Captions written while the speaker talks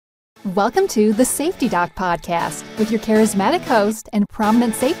Welcome to the Safety Doc Podcast with your charismatic host and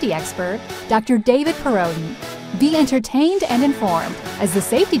prominent safety expert, Dr. David Perrodin. Be entertained and informed as the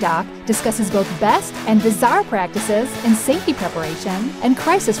Safety Doc discusses both best and bizarre practices in safety preparation and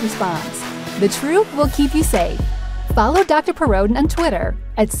crisis response. The truth will keep you safe. Follow Dr. Perrodin on Twitter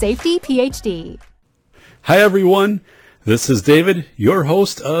at SafetyPhD. Hi, everyone. This is David, your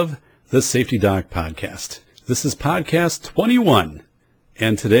host of the Safety Doc Podcast. This is podcast 21.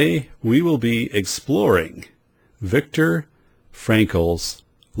 And today we will be exploring Viktor Frankl's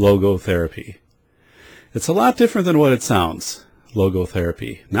logotherapy. It's a lot different than what it sounds,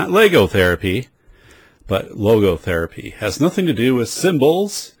 logotherapy. Not Lego therapy, but logotherapy. Has nothing to do with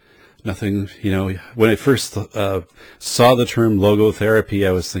symbols. Nothing, when I first saw the term logotherapy,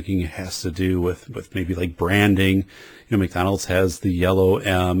 I was thinking it has to do with maybe like branding. McDonald's has the yellow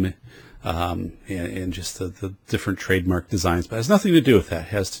M. And just the different trademark designs, but it has nothing to do with that. It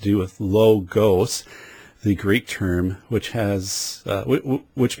has to do with logos, the Greek term, which means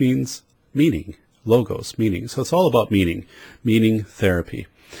meaning, logos, meaning. So it's all about meaning therapy.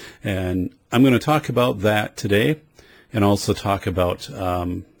 And I'm going to talk about that today and also talk about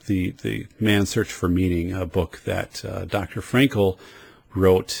the Man's Search for Meaning, a book that Dr. Frankl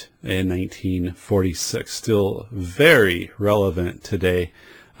wrote in 1946, still very relevant today.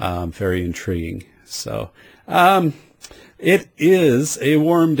 Very intriguing. So, it is a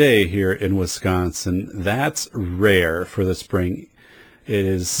warm day here in Wisconsin. That's rare for the spring. It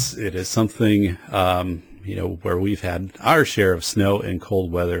is something, where we've had our share of snow and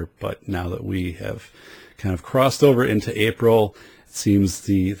cold weather, but now that we have kind of crossed over into April, it seems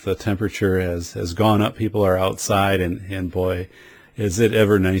the temperature has gone up. People are outside and boy, is it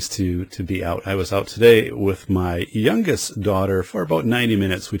ever nice to be out. I was out today with my youngest daughter for about 90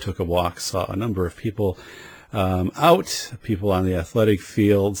 minutes. We took a walk, saw a number of people out, people on the athletic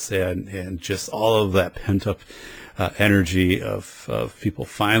fields, and just all of that pent-up energy of people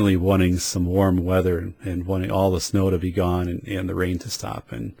finally wanting some warm weather and wanting all the snow to be gone and the rain to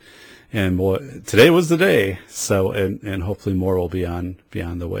stop. And boy, today was the day, so and hopefully more will be on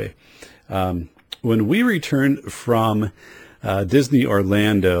the way. When we returned from Disney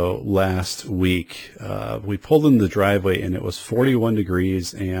Orlando last week, we pulled in the driveway and it was 41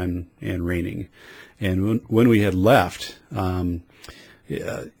 degrees and raining. And when we had left, it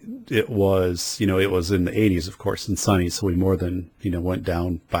was in the 80s, of course, and sunny. So we more than, went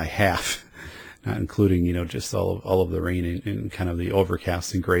down by half, not including, just all of the rain and kind of the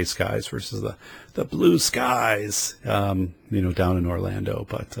overcast and gray skies versus the blue skies, down in Orlando.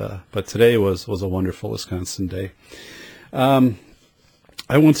 But today was a wonderful Wisconsin day. I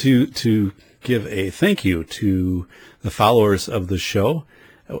want to give a thank you to the followers of the show.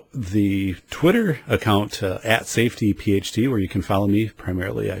 The Twitter account at SafetyPhD, where you can follow me.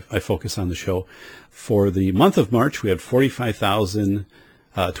 Primarily, I focus on the show. For the month of March, we had 45,000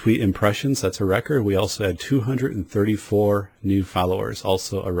 tweet impressions. That's a record. We also had 234 new followers,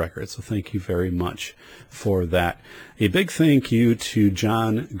 also a record. So thank you very much for that. A big thank you to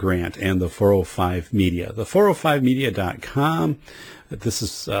John Grant and the 405 Media. The 405media.com. This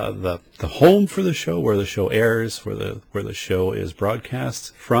is the home for the show, where the show airs, where the show is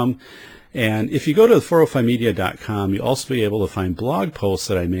broadcast from. And if you go to the 405media.com, you'll also be able to find blog posts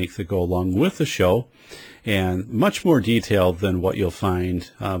that I make that go along with the show, and much more detailed than what you'll find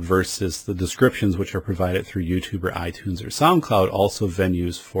versus the descriptions which are provided through YouTube or iTunes or SoundCloud, also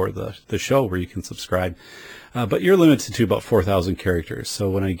venues for the show where you can subscribe. But you're limited to about 4,000 characters. So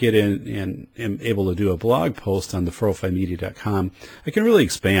when I get in and am able to do a blog post on the 405media.com, I can really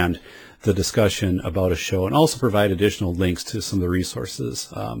expand the discussion about a show and also provide additional links to some of the resources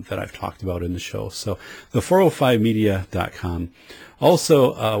that I've talked about in the show. So the 405media.com.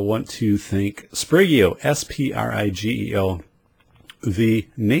 Also want to thank Sprigeo, Sprigeo, the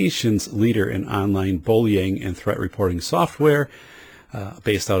nation's leader in online bullying and threat reporting software,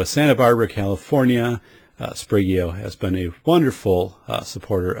 based out of Santa Barbara, California. Sprigeo has been a wonderful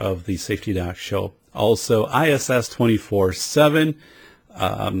supporter of the Safety Doc show. Also, ISS 24/7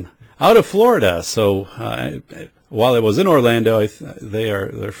 out of Florida. So while I was in Orlando,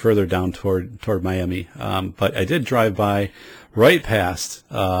 they're further down toward Miami. But I did drive by right past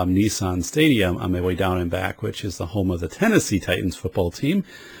Nissan Stadium on my way down and back, which is the home of the Tennessee Titans football team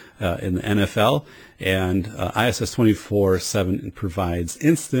in the NFL. And ISS 24/7 provides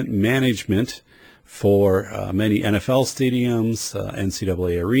instant management for many NFL stadiums,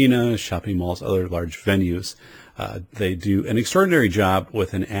 NCAA arena, shopping malls, other large venues. They do an extraordinary job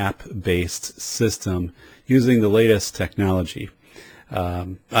with an app-based system using the latest technology.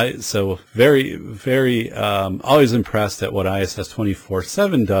 So very, very, always impressed at what ISS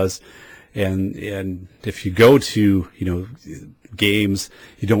 24/7 does. And if you go to, games,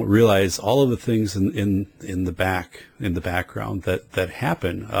 you don't realize all of the things in the background that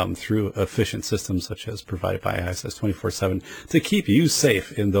happen, through efficient systems such as provided by ISS 24/7 to keep you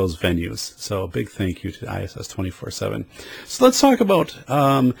safe in those venues. So a big thank you to ISS 24/7. So let's talk about,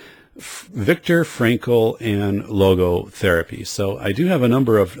 Viktor Frankl and logotherapy. So I do have a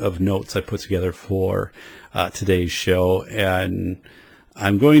number of notes I put together for today's show, and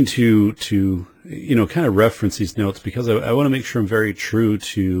I'm going to kind of reference these notes because I want to make sure I'm very true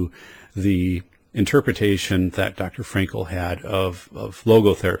to the interpretation that Dr. Frankl had of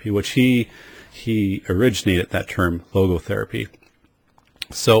logotherapy, which he originated that term, logotherapy.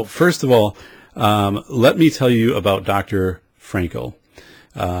 So first of all, let me tell you about Dr. Frankl.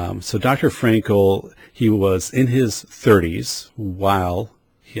 So Dr. Frankl, he was in his 30s while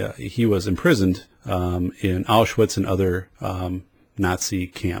he was imprisoned in Auschwitz and other Nazi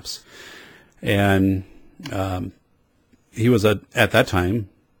camps. And he was, at that time,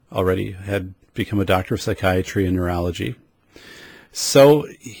 already had become a doctor of psychiatry and neurology. So,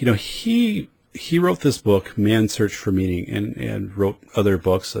 he wrote this book, Man's Search for Meaning, and wrote other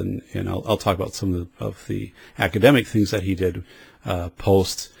books, and I'll talk about some of the academic things that he did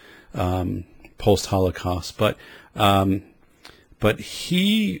post-Holocaust. But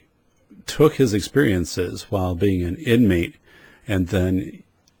he took his experiences while being an inmate and then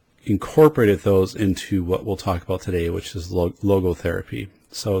incorporated those into what we'll talk about today, which is logotherapy.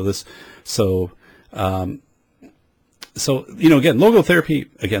 Again, logotherapy,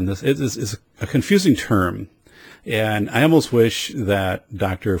 this is a confusing term, and I almost wish that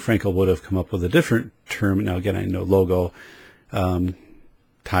Dr. Frankl would have come up with a different term. Now, again, I know logo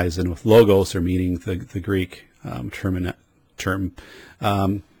ties in with logos, or meaning the Greek term.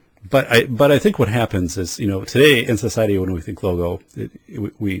 But I think what happens is, today in society, when we think logo,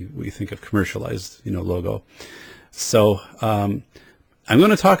 we think of commercialized, logo. So I'm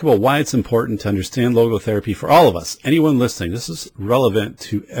going to talk about why it's important to understand logotherapy for all of us. Anyone listening, this is relevant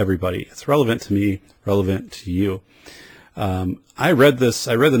to everybody. It's relevant to me, relevant to you. I read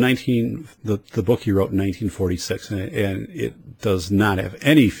the book he wrote in 1946, and it does not have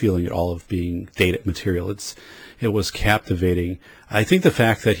any feeling at all of being dated material. It was captivating. I think the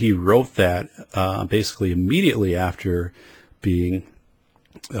fact that he wrote that basically immediately after being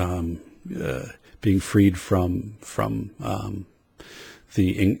freed from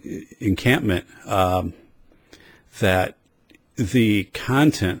the encampment, that the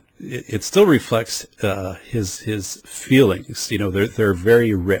content, it still reflects his feelings. They're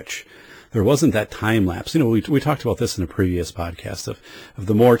very rich. There wasn't that time lapse. We talked about this in a previous podcast of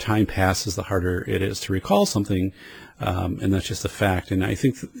the more time passes, the harder it is to recall something, and that's just a fact. And I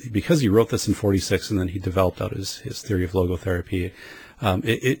think because he wrote this in 46 and then he developed out his theory of logotherapy,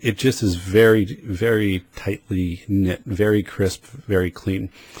 it just is very, very tightly knit, very crisp, very clean.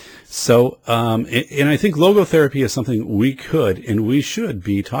 So, and I think logotherapy is something we could and we should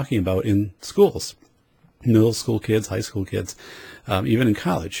be talking about in schools, middle school kids, high school kids, even in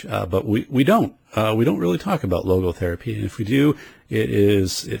college. But we don't really talk about logotherapy. And if we do,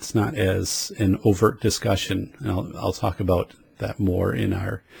 it's not as an overt discussion. And I'll talk about that more in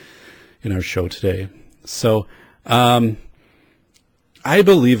our show today. So, I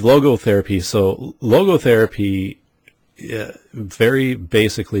believe logotherapy. So logotherapy very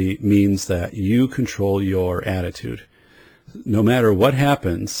basically means that you control your attitude. No matter what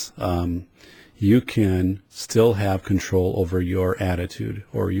happens, you can still have control over your attitude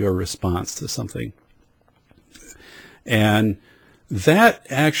or your response to something. And that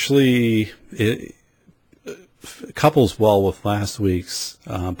actually couples well with last week's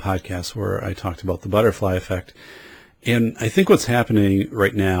podcast where I talked about the butterfly effect. And I think what's happening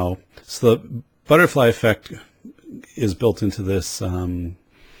right now, so the butterfly effect is built into this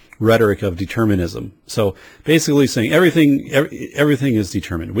rhetoric of determinism. So basically saying everything is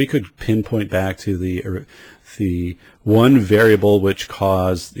determined. We could pinpoint back to the one variable which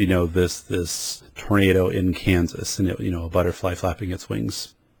caused this tornado in Kansas, and a butterfly flapping its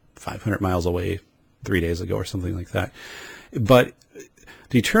wings 500 miles away 3 days ago or something like that. But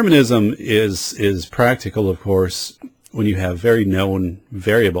determinism is practical, of course, when you have very known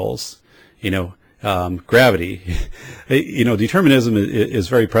variables. Gravity. Determinism is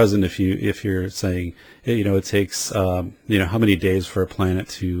very present if you're saying, it takes how many days for a planet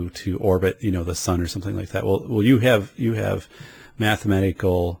to orbit the sun or something like that. Well, you have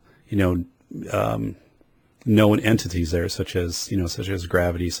mathematical known entities there, such as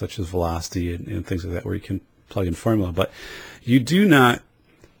gravity, such as velocity, and things like that, where you can plug-in formula. But you do not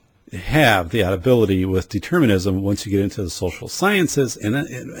have the ability with determinism once you get into the social sciences, and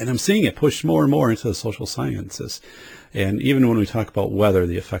I'm seeing it pushed more and more into the social sciences, and even when we talk about weather,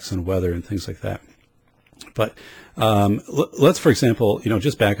 the effects on weather and things like that. But let's, for example,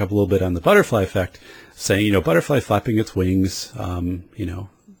 just back up a little bit on the butterfly effect, saying, butterfly flapping its wings,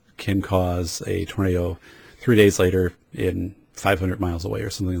 can cause a tornado 3 days later in 500 miles away or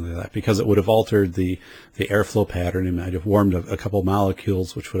something like that, because it would have altered the airflow pattern. It might have warmed a couple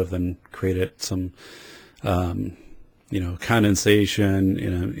molecules, which would have then created some, condensation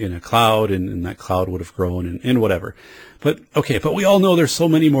in a cloud, and that cloud would have grown and whatever. But we all know there's so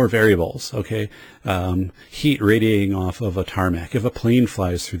many more variables. Okay. Heat radiating off of a tarmac. If a plane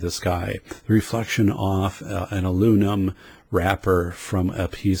flies through the sky, the reflection off an aluminum wrapper from a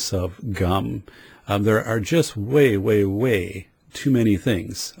piece of gum. There are just way, way, way too many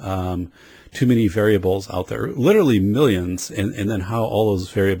things, too many variables out there, literally millions, and then how all those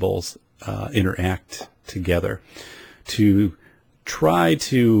variables interact together. To try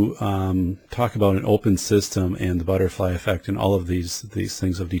to talk about an open system and the butterfly effect and all of these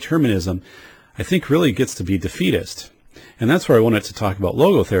things of determinism, I think really gets to be defeatist. And that's where I wanted to talk about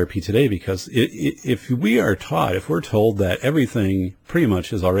logotherapy today, because if we're told that everything pretty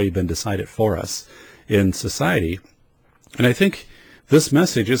much has already been decided for us in society, and I think this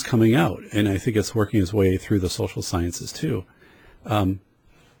message is coming out, and I think it's working its way through the social sciences too.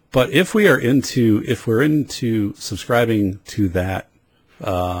 But if we're into subscribing to that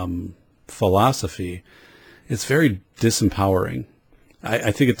philosophy, it's very disempowering.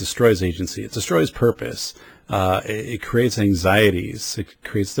 I think it destroys agency. It destroys purpose. It creates anxieties. It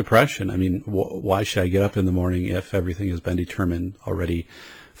creates depression. I mean, why should I get up in the morning if everything has been determined already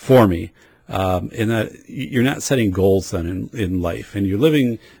for me? And that you're not setting goals then in life, and you're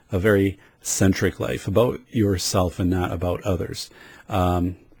living a very centric life about yourself and not about others.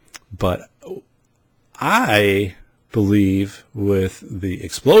 But I believe with the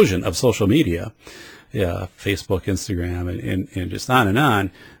explosion of social media, Facebook, Instagram, and just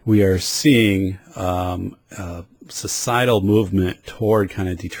on, we are seeing a societal movement toward kind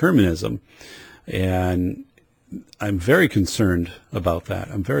of determinism. And I'm very concerned about that.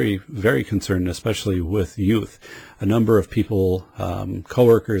 I'm very, very concerned, especially with youth. A number of people,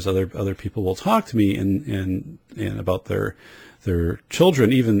 coworkers, other people will talk to me and about their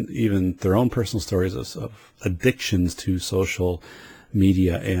children, even their own personal stories of addictions to social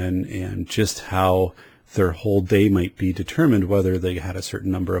media, and just how their whole day might be determined whether they had a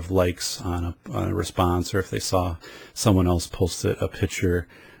certain number of likes on a response, or if they saw someone else post a picture,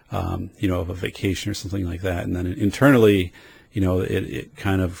 of a vacation or something like that. And then internally, it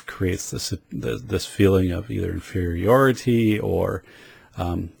kind of creates this feeling of either inferiority or,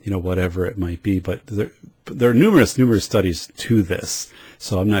 whatever it might be. But there are numerous studies to this,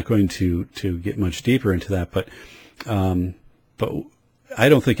 so I'm not going to get much deeper into that. But I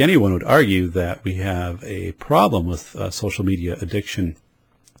don't think anyone would argue that we have a problem with social media addiction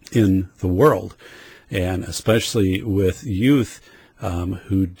in the world, and especially with youth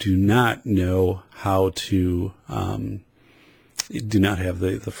who do not know how to, do not have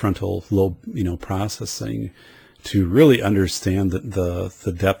the frontal lobe, processing to really understand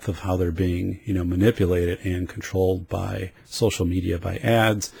the depth of how they're being, manipulated and controlled by social media, by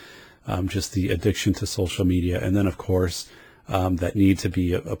ads, just the addiction to social media. And then, of course, that need to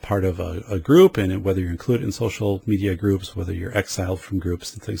be a part of a group, and whether you're included in social media groups, whether you're exiled from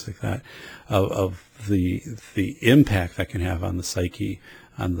groups and things like that, of the impact that can have on the psyche,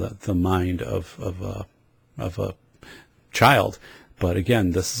 on the mind of a child. But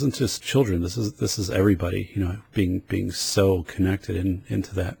again, this isn't just children. This is everybody, being so connected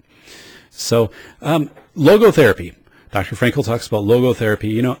into that. So, logotherapy. Dr. Frankel talks about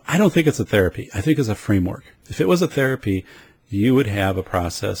logotherapy. I don't think it's a therapy. I think it's a framework. If it was a therapy, you would have a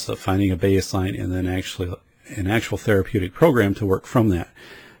process of finding a baseline and then actually an actual therapeutic program to work from that.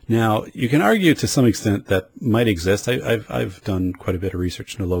 Now, you can argue to some extent that might exist. I've done quite a bit of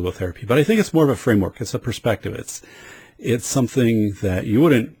research into logotherapy, but I think it's more of a framework. It's a perspective. It's something that you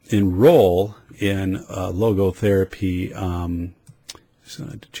wouldn't enroll in logotherapy. Just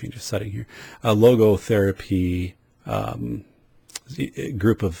going to change the setting here. A logotherapy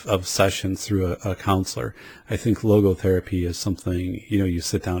group of sessions through a counselor. I think logotherapy is something, you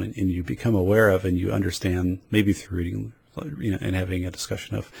sit down and you become aware of, and you understand, maybe through reading, and having a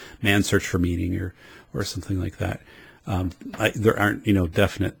discussion of man's search for meaning or something like that. There aren't,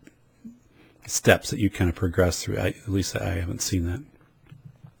 definite steps that you kind of progress through. At least I haven't seen that.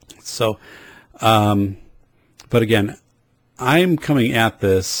 So, but again, I'm coming at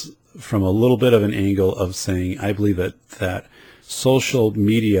this from a little bit of an angle of saying, I believe that social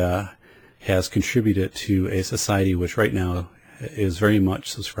media has contributed to a society which right now is very much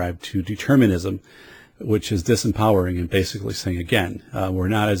subscribed to determinism, which is disempowering and basically saying, again, we're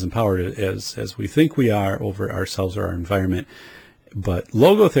not as empowered as we think we are over ourselves or our environment. But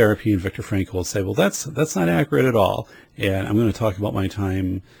logotherapy and Viktor Frankl will say, well, that's not accurate at all. And I'm going to talk about my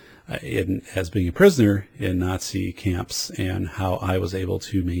time as being a prisoner in Nazi camps and how I was able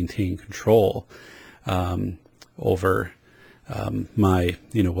to maintain control over my,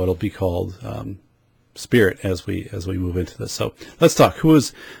 what'll be called spirit as we move into this. So let's talk. Who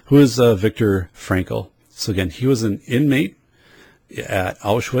is Viktor Frankl? So again, he was an inmate at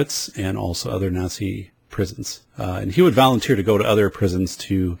Auschwitz and also other Nazi prisons, and he would volunteer to go to other prisons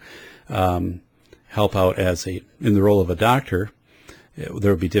to help out in the role of a doctor.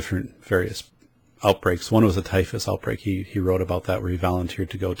 There would be different various outbreaks. One was a typhus outbreak. He wrote about that, where he volunteered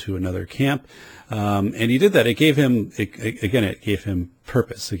to go to another camp, and he did that. It gave him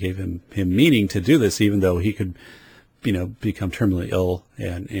purpose. It gave him meaning to do this, even though he could, become terminally ill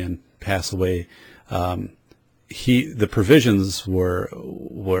and pass away. The provisions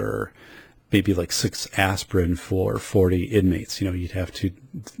were maybe like 6 aspirin for 40 inmates. You'd have to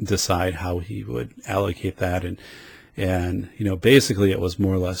decide how he would allocate that, and basically it was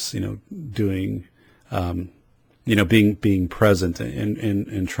more or less doing being present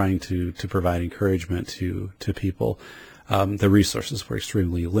and trying to provide encouragement to people. The resources were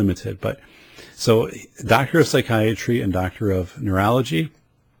extremely limited, but so doctor of psychiatry and doctor of neurology,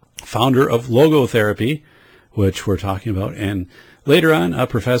 founder of Logotherapy, which we're talking about, and later on a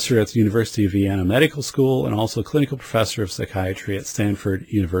professor at the University of Vienna Medical School and also clinical professor of psychiatry at Stanford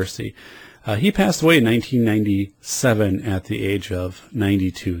University. He passed away in 1997 at the age of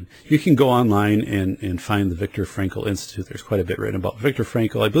 92. You can go online and find the Viktor Frankl Institute. There's quite a bit written about Viktor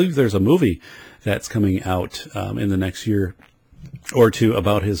Frankl. I believe there's a movie that's coming out in the next year or two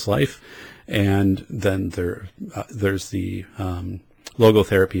about his life. And then there's the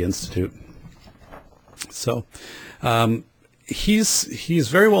Logotherapy Institute. So he's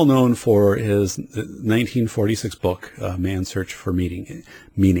very well known for his 1946 book, Man's Search for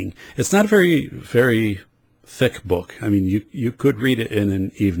Meaning. It's not a very, very thick book. I mean, you could read it in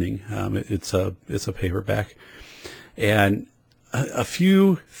an evening. It's a paperback, and a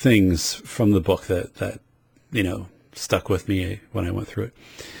few things from the book that stuck with me when I went through it.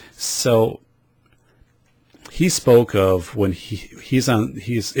 So he spoke of when he's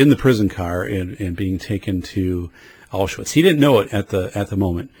in the prison car and being taken to Auschwitz. He didn't know it at the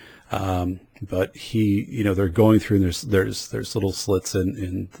moment, but they're going through, and there's little slits,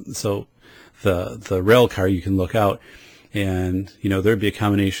 and so the rail car, you can look out, and there'd be a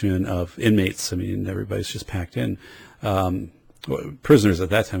combination of inmates. I mean, everybody's just packed in, prisoners at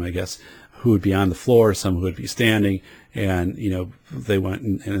that time, I guess, who would be on the floor, some who would be standing, and they went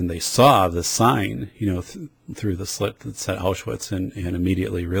and they saw the sign through the slit that said Auschwitz, and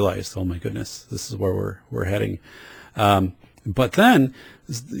immediately realized, oh my goodness, this is where we're heading. But then,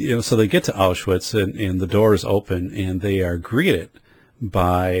 so they get to Auschwitz, and the doors open, and they are greeted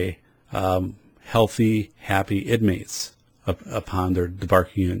by healthy, happy inmates upon their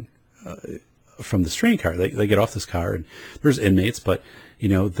debarking from this train car. They get off this car, and there's inmates, but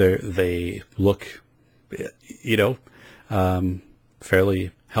they look,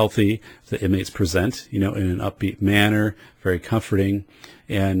 fairly healthy. The inmates present, in an upbeat manner, very comforting.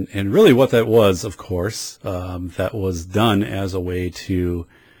 And really what that was, of course, that was done as a way to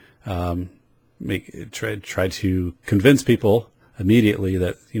try to convince people immediately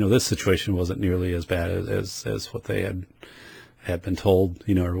that, this situation wasn't nearly as bad as what they had been told,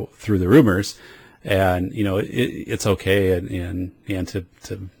 or through the rumors. And, it's okay, and to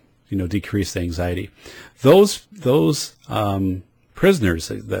decrease the anxiety. Those prisoners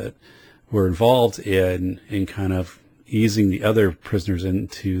that were involved in kind of easing the other prisoners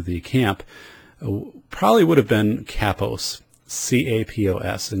into the camp probably would have been capos,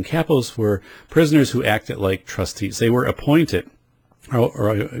 C-A-P-O-S. And capos were prisoners who acted like trustees. They were appointed, or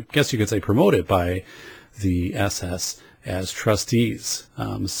I guess you could say promoted by the SS as trustees.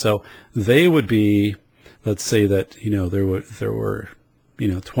 So they would be, let's say that, there were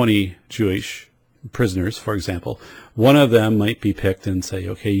 20 Jewish prisoners, for example. One of them might be picked and say,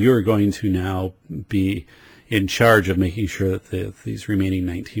 okay, you're going to now be in charge of making sure that these remaining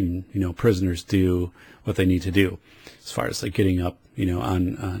 19, prisoners do what they need to do, as far as like getting up,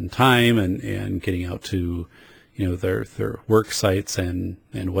 on time and getting out to, their work sites and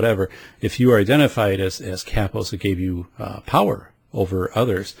whatever. If you are identified as capos, it gave you power over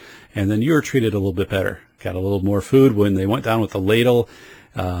others. And then you were treated a little bit better, got a little more food when they went down with the ladle.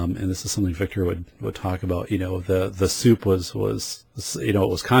 And this is something Victor would talk about. The soup was it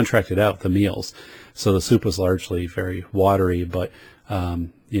was contracted out, the meals. So the soup was largely very watery, but,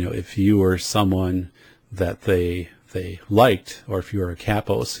 if you were someone that they liked, or if you were a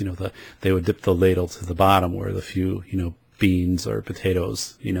capos, they would dip the ladle to the bottom where the few, beans or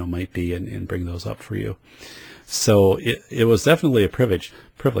potatoes, might be, and bring those up for you. So it was definitely a privilege.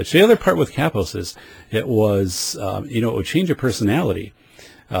 The other part with capos is it was, it would change your personality.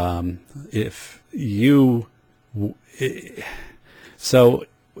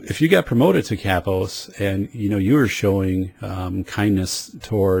 If you got promoted to capos and, you were showing, kindness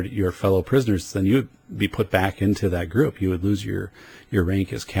toward your fellow prisoners, then you would be put back into that group. You would lose your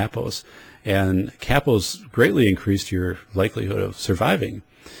rank as capos, and capos greatly increased your likelihood of surviving.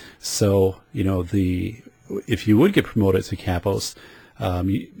 So, if you would get promoted to capos,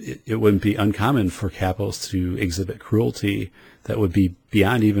 it wouldn't be uncommon for capos to exhibit cruelty that would be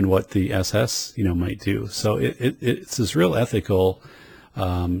beyond even what the SS, might do. So it's this real ethical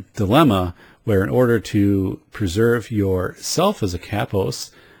dilemma where, in order to preserve yourself as a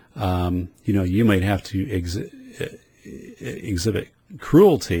capos, you might have to exhibit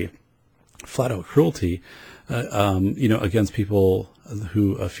cruelty, flat out cruelty, against people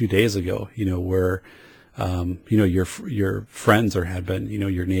who a few days ago, were, your friends, or had been,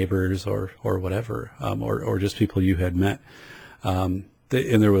 your neighbors, or whatever, or just people you had met. And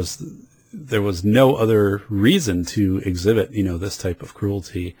there was no other reason to exhibit, this type of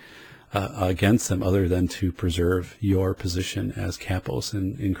cruelty against them other than to preserve your position as capos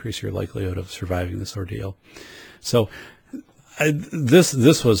and increase your likelihood of surviving this ordeal. So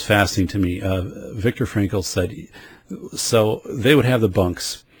this was fascinating to me. Viktor Frankl said, so they would have the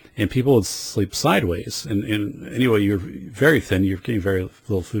bunks, and people would sleep sideways. And anyway, you're very thin, you're getting very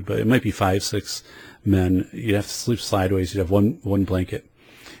little food, but it might be 5, 6 men. You'd have to sleep sideways. You'd have one blanket.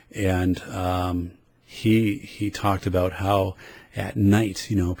 And he talked about how at night,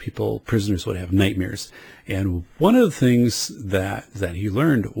 prisoners would have nightmares. And one of the things that he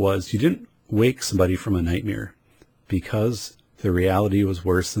learned was you didn't wake somebody from a nightmare because the reality was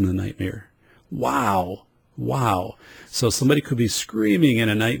worse than the nightmare. Wow. So somebody could be screaming in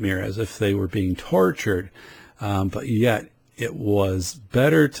a nightmare as if they were being tortured, but yet it was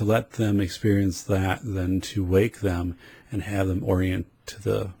better to let them experience that than to wake them and have them orient to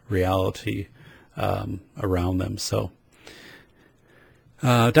the reality around them. So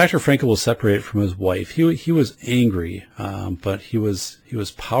Dr. Frankl was separated from his wife. He was angry, but he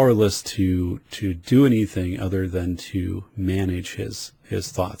was powerless to do anything other than to manage his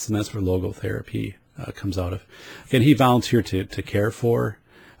thoughts, and that's where logotherapy comes out of. Again, he volunteered to care for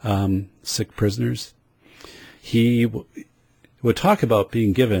sick prisoners. He would talk about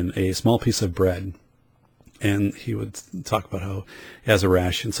being given a small piece of bread, and he would talk about how, as a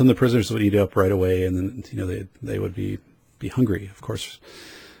ration, some of the prisoners would eat it up right away, and then they would be hungry, of course,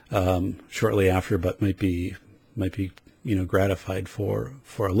 shortly after, but might be gratified for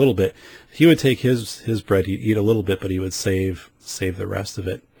a little bit. He would take his bread, he'd eat a little bit, but he would save the rest of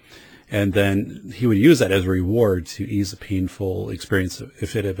it. And then he would use that as a reward to ease a painful experience.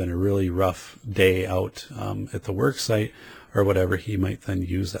 If it had been a really rough day out at the work site or whatever, he might then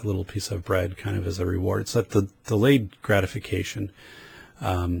use that little piece of bread kind of as a reward. So that the delayed gratification,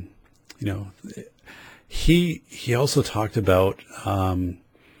 he also talked about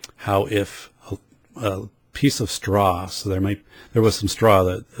how if a piece of straw, so there was some straw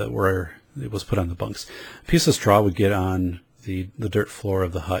that where it was put on the bunks, a piece of straw would get on the dirt floor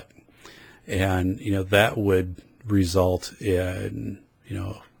of the hut. And, that would result in,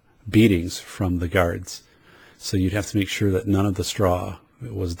 beatings from the guards. So you'd have to make sure that none of the straw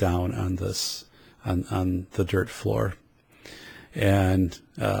was down on the dirt floor. And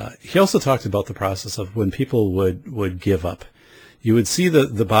he also talked about the process of when people would give up. You would see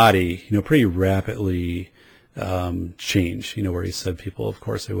the body, pretty rapidly change, where he said people, of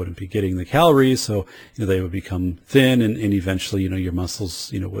course, they wouldn't be getting the calories, so they would become thin, and eventually, your muscles,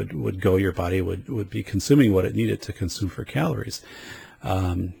 would go, your body would be consuming what it needed to consume for calories.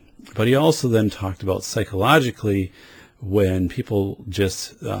 But he also then talked about psychologically when people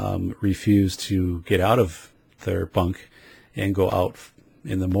just refuse to get out of their bunk and go out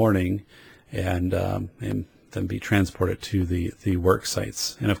in the morning and then be transported to the work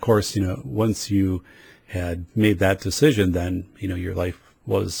sites. And of course, once you had made that decision, then, your life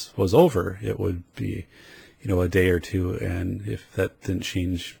was over. It would be, a day or two. And if that didn't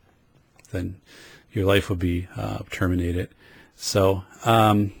change, then your life would be terminated. So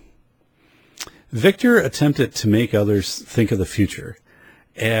Victor attempted to make others think of the future,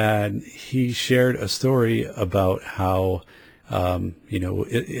 and he shared a story about how,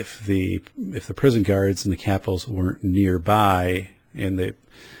 if the prison guards and the capitals weren't nearby and the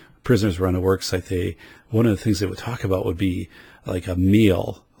prisoners were on a work site, one of the things they would talk about would be like a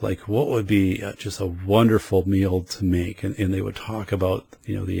meal, like what would be just a wonderful meal to make, and they would talk about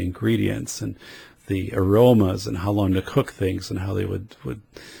the ingredients and the aromas and how long to cook things and how they would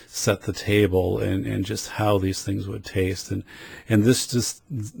set the table and just how these things would taste and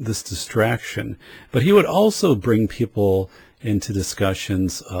this distraction. But he would also bring people into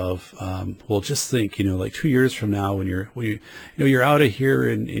discussions of, just think, like 2 years from now when you're out of here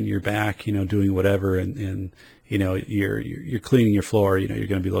and you're back, doing whatever and you're cleaning your floor, you're going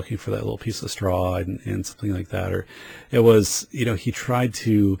to be looking for that little piece of straw and something like that. Or it was, he tried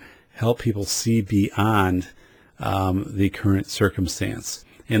to help people see beyond the current circumstance,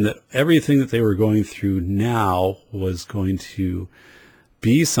 and that everything that they were going through now was going to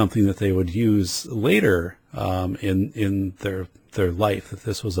be something that they would use later in their life, that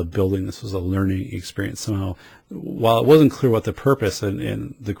this was a building, this was a learning experience somehow. While it wasn't clear what the purpose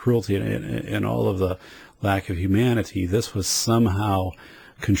and the cruelty and all of the lack of humanity, this was somehow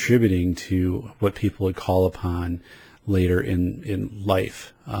contributing to what people would call upon later in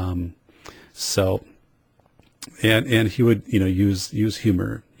life. And he would, use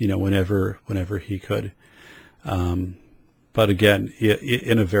humor, whenever he could. But again,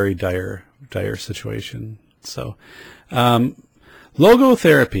 in a very dire situation. So,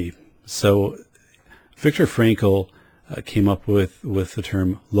 logotherapy. So Viktor Frankl came up with the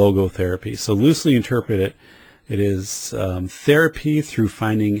term logotherapy. So loosely interpreted, it is therapy through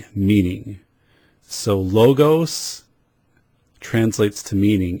finding meaning. So logos translates to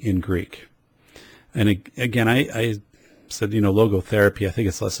meaning in Greek. And again, I said, logotherapy, I think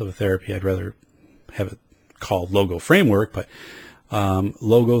it's less of a therapy. I'd rather have it called logo framework, but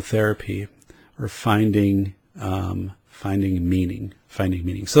logotherapy, or finding meaning.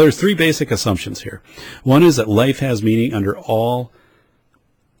 So there's three basic assumptions here. One is that life has meaning under all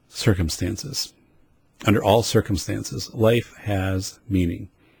circumstances. Under all circumstances, life has meaning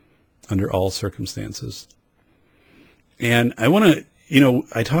under all circumstances. And I want to,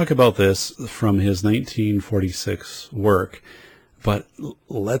 I talk about this from his 1946 work, but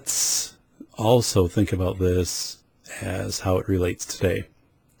let's also think about this as how it relates today.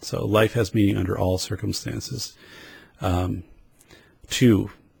 So life has meaning under all circumstances. 2,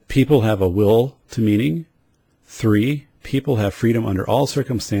 people have a will to meaning. 3, people have freedom under all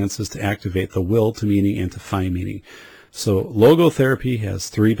circumstances to activate the will to meaning and to find meaning. So logotherapy has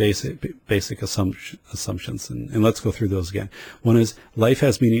 3 basic assumptions, and let's go through those again. One is life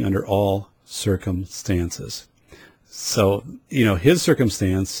has meaning under all circumstances. So, his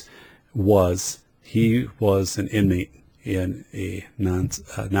circumstance was he was an inmate in a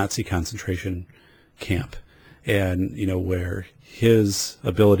Nazi concentration camp, and where his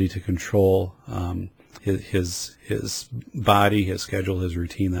ability to control his body, his schedule, his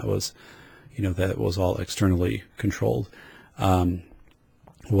routine, that was all externally controlled.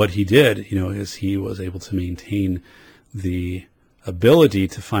 What he did, is he was able to maintain the ability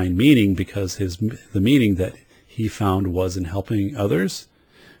to find meaning, because the meaning that he found was in helping others,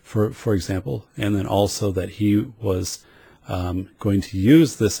 for example, and then also that he was going to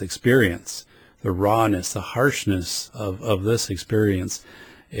use this experience, the rawness, the harshness of this experience,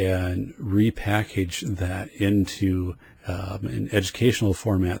 and repackage that into an educational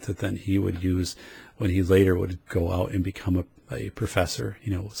format that then he would use when he later would go out and become a professor.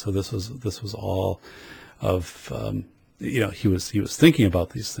 So this was all of he was thinking about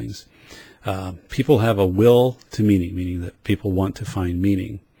these things. People have a will to meaning, meaning that people want to find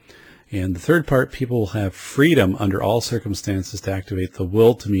meaning. And the third part, people have freedom under all circumstances to activate the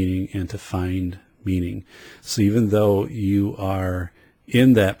will to meaning and to find meaning. So even though you are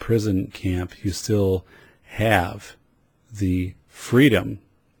in that prison camp, you still have the freedom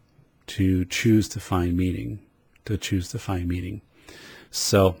to choose to find meaning,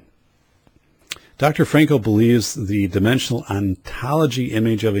 So Dr. Frankl believes the dimensional ontology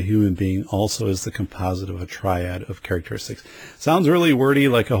image of a human being also is the composite of a triad of characteristics. Sounds really wordy,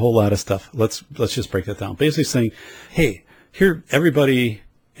 like a whole lot of stuff. Let's just break that down. Basically saying, hey, here everybody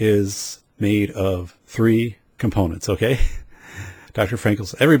is made of 3 components, okay? Dr. Frankl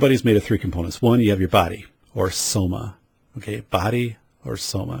says everybody's made of 3 components. 1, you have your body, or soma. Okay, body or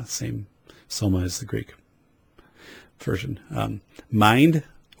soma, same. Soma is the Greek version. Mind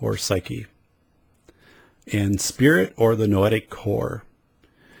or psyche. And spirit, or the noetic core.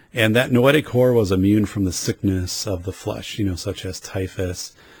 And that noetic core was immune from the sickness of the flesh, such as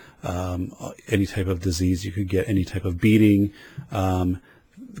typhus, any type of disease. You could get any type of beating.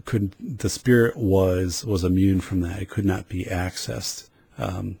 The spirit was immune from that. It could not be accessed.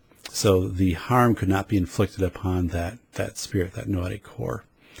 So the harm could not be inflicted upon that spirit, that noetic core.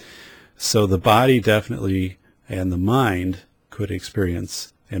 So the body definitely and the mind could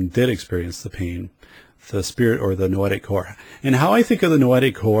experience and did experience the pain, the spirit or the noetic core. And how I think of the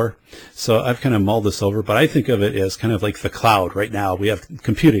noetic core, so I've kind of mulled this over, but I think of it as kind of like the cloud. Right now we have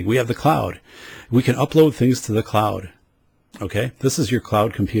computing, we have the cloud. We can upload things to the cloud. Okay, this is your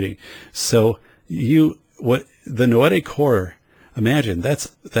cloud computing. So what the noetic core, imagine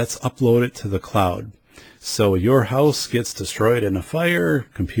that's uploaded to the cloud. So your house gets destroyed in a fire,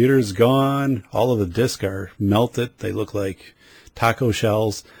 computer's gone, all of the disks are melted, they look like taco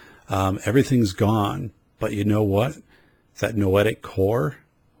shells, everything's gone. But you know what? That noetic core,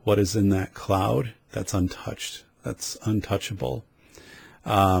 what is in that cloud, that's untouched, that's untouchable.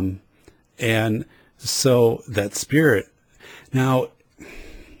 And so that spirit, now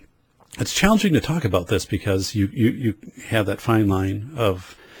it's challenging to talk about this because you have that fine line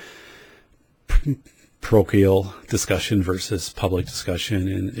of parochial discussion versus public discussion.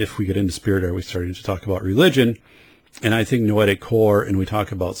 And if we get into spirit, are we starting to talk about religion? And I think noetic core, and we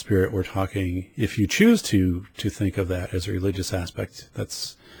talk about spirit, we're talking, if you choose to think of that as a religious aspect,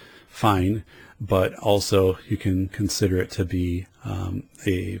 that's fine. But also you can consider it to be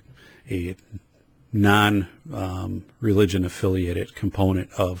a non-religion affiliated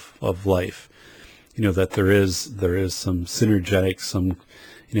component of life. That there is some synergetic, some,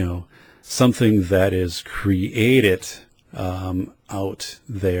 something that is created out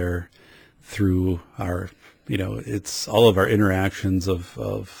there through our, it's all of our interactions of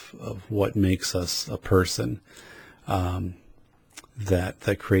what makes us a person, that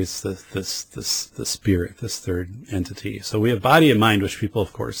creates the spirit, this third entity. So we have body and mind, which people,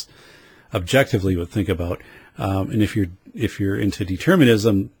 of course, objectively would think about. And if you're into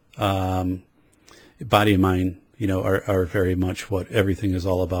determinism, body and mind, are very much what everything is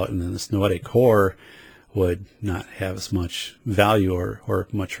all about. And then this noetic core would not have as much value or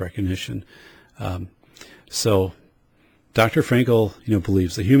much recognition. So Dr. Frankl,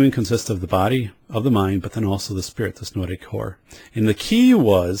 believes the human consists of the body, of the mind, but then also the spirit, this noetic core. And the key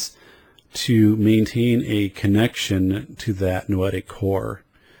was to maintain a connection to that noetic core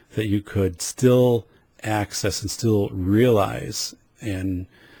that you could still access and still realize and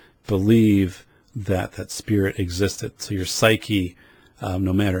believe that spirit existed. So your psyche,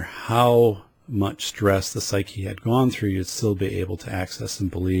 no matter how much stress the psyche had gone through, you'd still be able to access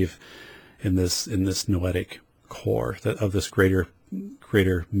and believe in this noetic core of this greater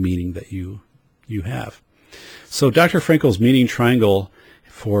meaning that you have. So Dr. Frankl's meaning triangle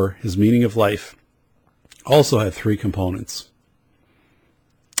for his meaning of life also had three components.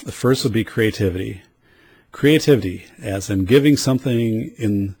 The first would be creativity. Creativity, as in giving something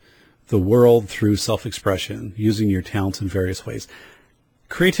in the world through self-expression, using your talents in various ways.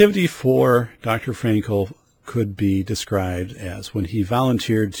 Creativity for Dr. Frankl could be described as when he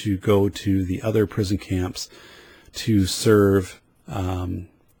volunteered to go to the other prison camps to serve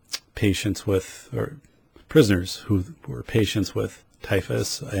patients with, or prisoners who were patients with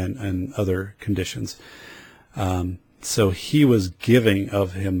typhus and other conditions. So he was giving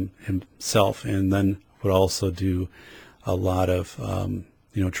of himself, and then would also do a lot of,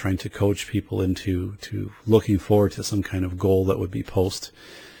 trying to coach people into looking forward to some kind of goal that would be post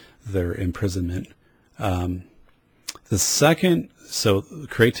their imprisonment. The second, so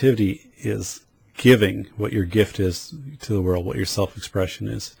creativity is giving what your gift is to the world, what your self-expression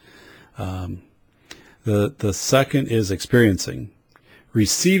is. The second is experiencing,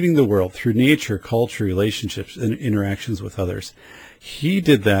 receiving the world through nature, culture, relationships, and interactions with others. He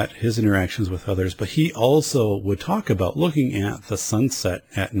did that, his interactions with others, but he also would talk about looking at the sunset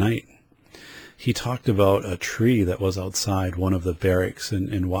at night. He talked about a tree that was outside one of the barracks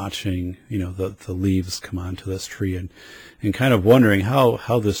and watching, the leaves come onto this tree and kind of wondering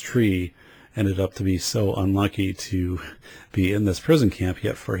how this tree ended up to be so unlucky to be in this prison camp.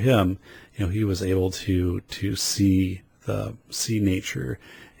 Yet for him, he was able to see nature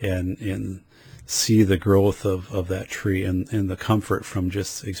and see the growth of that tree and the comfort from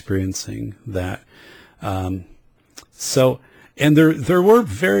just experiencing that. So, and there were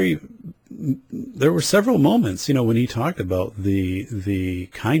several moments, when he talked about the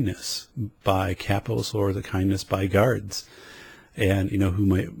kindness by capos or the kindness by guards, and who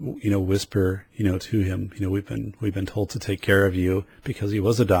might whisper to him, we've been told to take care of you, because he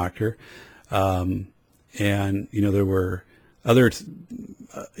was a doctor, and there were other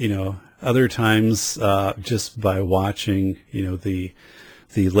times just by watching the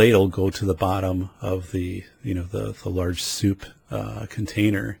the ladle go to the bottom of the large soup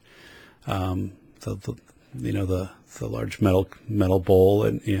container, the large metal bowl,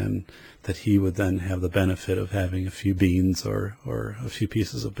 and that he would then have the benefit of having a few beans or a few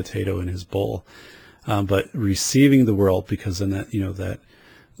pieces of potato in his bowl, but receiving the world, because in that that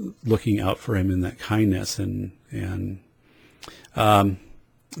looking out for him in that kindness, and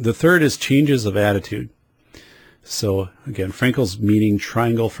the third is changes of attitude. So again, Frankl's meaning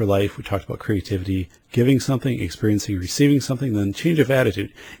triangle for life. We talked about creativity, giving something, experiencing, receiving something, then change of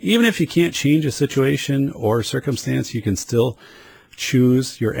attitude. Even if you can't change a situation or circumstance, you can still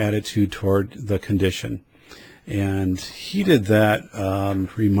choose your attitude toward the condition. And he did that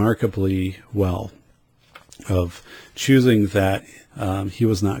remarkably well, of choosing that he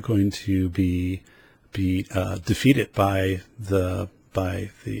was not going to be defeated by the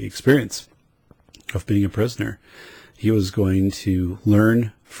experience of being a prisoner. He was going to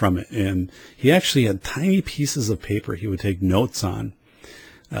learn from it. And he actually had tiny pieces of paper he would take notes on.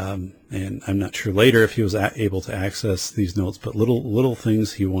 And I'm not sure later if he was able to access these notes, but little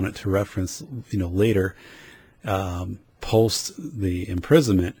things he wanted to reference, later, post the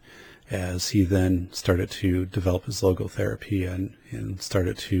imprisonment, as he then started to develop his logotherapy and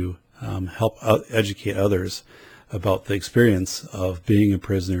started to help educate others about the experience of being a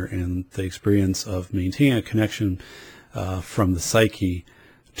prisoner and the experience of maintaining a connection from the psyche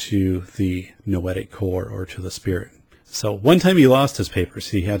to the noetic core, or to the spirit. So one time he lost his papers.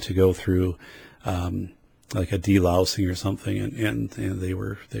 He had to go through like a delousing or something, and they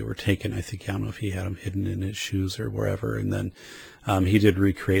were taken. I don't know if he had them hidden in his shoes or wherever, and then he did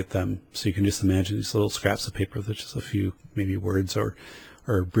recreate them. So you can just imagine these little scraps of paper with just a few maybe words or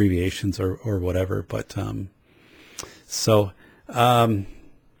abbreviations or whatever. But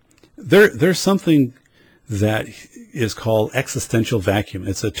there's something that is called existential vacuum.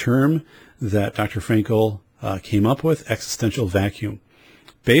 It's a term that Dr. Frankl came up with, existential vacuum,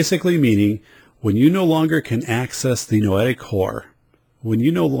 basically meaning when you no longer can access the noetic core, when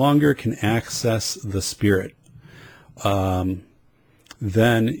you no longer can access the spirit,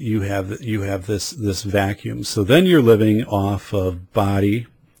 then you have this vacuum. So then you're living off of body,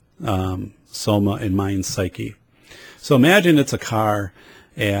 soma, and mind, psyche. So imagine it's a car,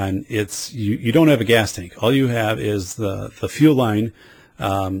 and it's you don't have a gas tank. All you have is the fuel line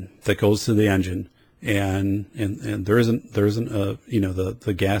that goes to the engine, and there isn't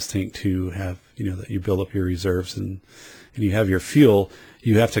the gas tank to have that you build up your reserves and you have your fuel.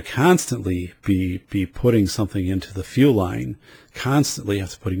 You have to constantly be putting something into the fuel line. Constantly have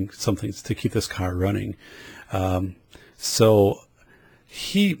to putting something to keep this car running. So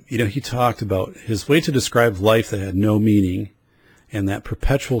he talked about his way to describe life that had no meaning, and that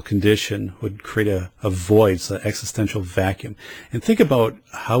perpetual condition would create a void, so that existential vacuum. And think about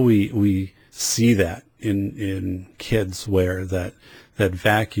how we see that in kids, where that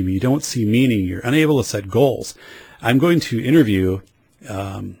vacuum, you don't see meaning, you're unable to set goals. I'm going to interview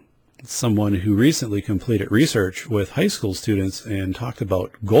someone who recently completed research with high school students and talked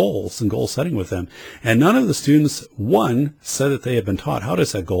about goals and goal setting with them. And none of the students, one, said that they had been taught how to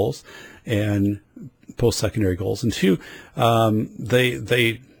set goals and post-secondary goals, and two,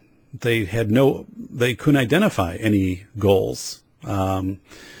 they couldn't identify any goals.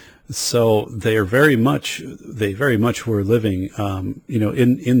 So they very much were living,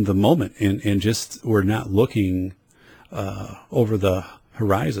 in the moment, and just were not looking over the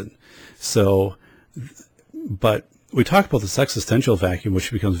horizon. So, but we talked about this existential vacuum,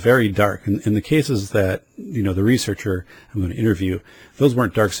 which becomes very dark. And in the cases that, the researcher I'm going to interview, those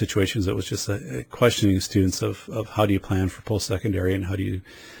weren't dark situations. It was just questioning students of how do you plan for post-secondary, and how do you,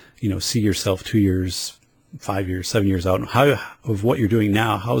 see yourself 2 years, 5 years, 7 years out, and how of what you're doing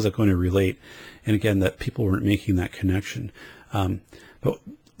now, how is that going to relate? And again, that people weren't making that connection. But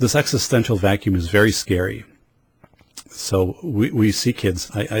this existential vacuum is very scary. So we see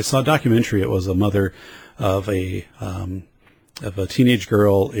kids. I saw a documentary. It was a mother of a teenage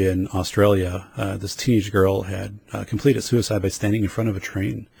girl in Australia. This teenage girl had completed suicide by standing in front of a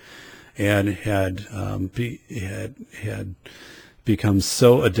train, and had become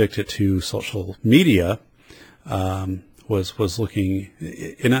so addicted to social media. Was looking.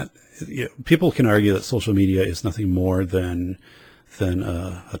 People can argue that social media is nothing more than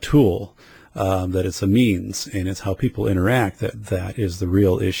a tool. That it's a means, and it's how people interact that is the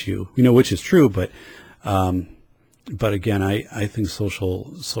real issue. Which is true, but again, I think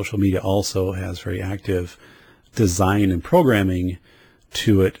social media also has very active design and programming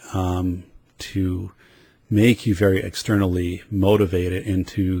to it, to make you very externally motivated, and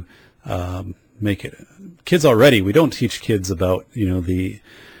to make it. Kids already, we don't teach kids about,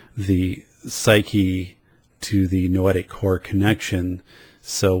 the psyche to the noetic core connection.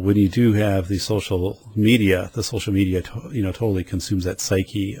 So when you do have the social media totally consumes that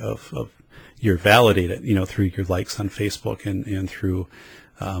psyche of you're validated, through your likes on Facebook and through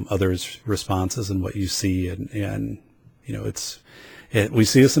others' responses and what you see. And we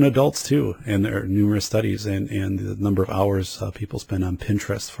see this in adults too. And there are numerous studies and the number of hours people spend on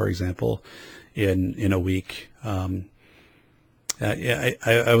Pinterest, for example, in a week.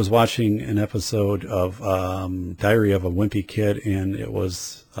 I was watching an episode of Diary of a Wimpy Kid, and it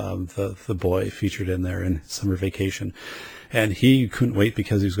was the boy featured in there in summer vacation. And he couldn't wait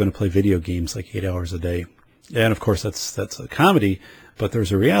because he was going to play video games like 8 hours a day. And of course, that's a comedy, but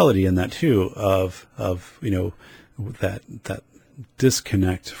there's a reality in that too of that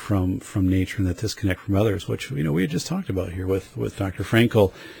disconnect from nature and that disconnect from others, which we had just talked about here with Dr.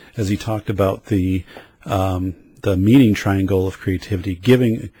 Frankl, as he talked about the meaning triangle of creativity,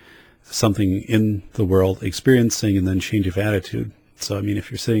 giving something in the world, experiencing, and then change of attitude. So, if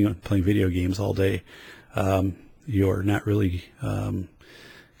you're sitting and playing video games all day, you're not really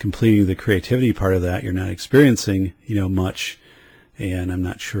completing the creativity part of that. You're not experiencing, much. And I'm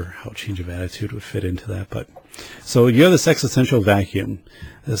not sure how change of attitude would fit into that. But so you have this existential vacuum.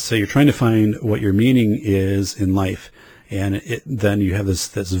 So you're trying to find what your meaning is in life. And then you have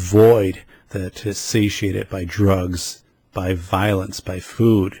this void that is satiated by drugs, by violence, by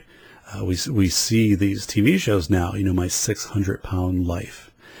food. We see these TV shows now, My 600-Pound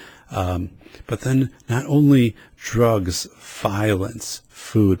Life. But then not only drugs, violence,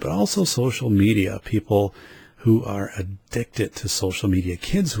 food, but also social media, people who are addicted to social media,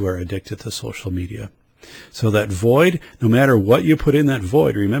 kids who are addicted to social media. So that void, no matter what you put in that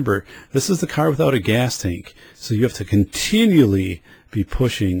void, remember, this is the car without a gas tank. So you have to continually be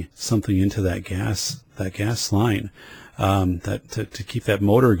pushing something into that gas line, to keep that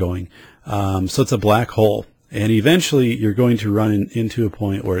motor going. So it's a black hole. And eventually you're going to run into a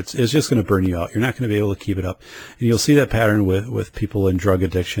point where it's just going to burn you out. You're not going to be able to keep it up. And you'll see that pattern with people in drug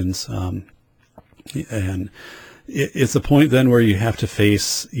addictions. And it's a point then where you have to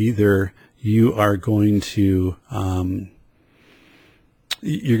face either you are going to,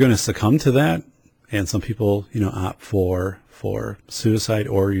 you're going to succumb to that. And some people, opt for suicide,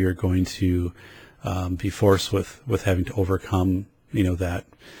 or you're going to, be forced with having to overcome, that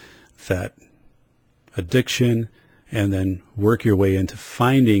addiction, and then work your way into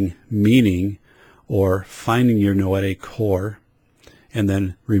finding meaning or finding your noetic core, and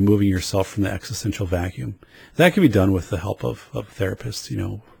then removing yourself from the existential vacuum. That can be done with the help of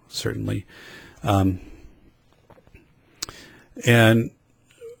therapists, certainly. And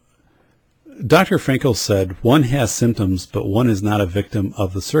Dr. Frankl said, one has symptoms, but one is not a victim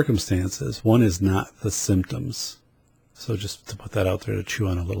of the circumstances. One is not the symptoms. So just to put that out there to chew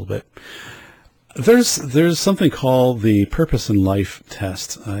on a little bit. There's something called the Purpose in Life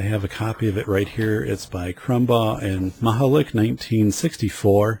test. I have a copy of it right here. It's by Crumbaugh and Mahalik,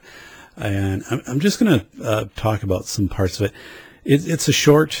 1964. And I'm just going to talk about some parts of it.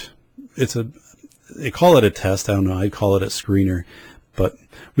 They call it a test. I don't know. I'd call it a screener. But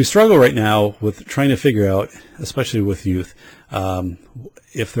we struggle right now with trying to figure out, especially with youth,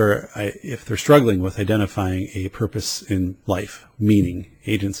 if they're struggling with identifying a purpose in life, meaning,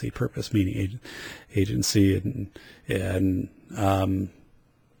 agency, purpose, meaning, agency, and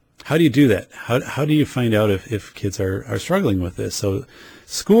how do you do that? How do you find out if kids are struggling with this? So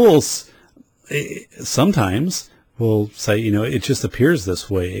schools sometimes will say, it just appears this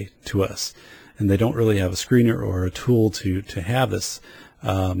way to us, and they don't really have a screener or a tool to have this.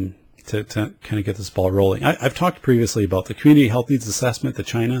 To kind of get this ball rolling. I've talked previously about the Community Health Needs Assessment, the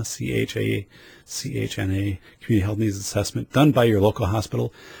China, CHNA, Community Health Needs Assessment, done by your local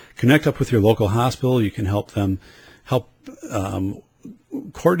hospital. Connect up with your local hospital. You can help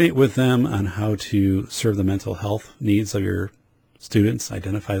coordinate with them on how to serve the mental health needs of your students,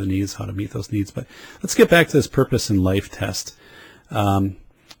 identify the needs, how to meet those needs. But let's get back to this Purpose in Life test.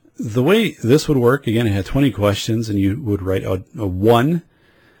 The way this would work, again, it had 20 questions, and you would write a 1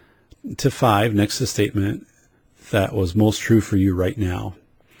 to 5 next to the statement that was most true for you right now.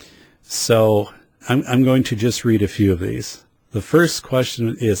 So I'm going to just read a few of these. The first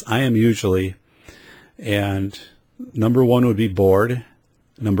question is, I am usually, and number 1 would be bored.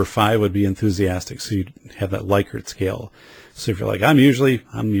 Number 5 would be enthusiastic. So you'd have that Likert scale. So if you're like, I'm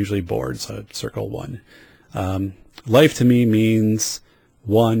usually bored, so I'd circle 1. Life to me means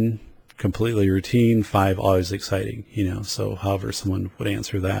 1, completely routine, 5, always exciting, so however someone would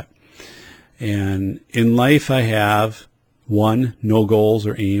answer that. And in life I have 1, no goals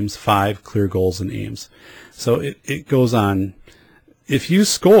or aims. 5, clear goals and aims. So it goes on. If you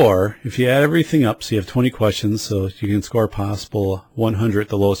add everything up, so you have 20 questions, so you can score possible 100.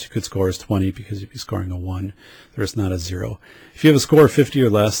 The lowest you could score is 20 because you'd be scoring a 1. There's not a 0. If you have a score of 50 or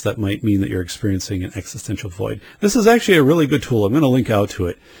less, that might mean that you're experiencing an existential void. This is actually a really good tool. I'm going to link out to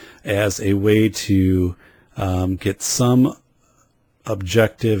it as a way to get some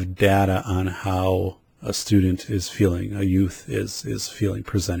objective data on how a student is feeling, a youth is feeling,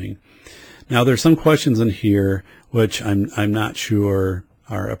 presenting. Now, there's some questions in here which I'm not sure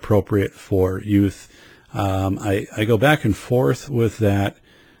are appropriate for youth. I go back and forth with that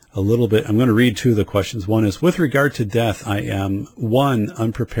a little bit. I'm going to read 2 of the questions. One is, with regard to death, I am 1,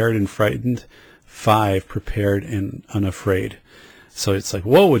 unprepared and frightened, 5, prepared and unafraid. So it's like,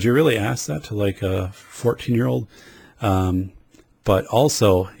 whoa, would you really ask that to like a 14-year-old? But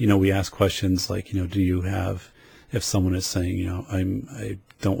also, we ask questions like, do you have, if someone is saying, I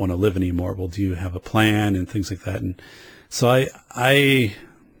don't want to live anymore, well, do you have a plan and things like that? And so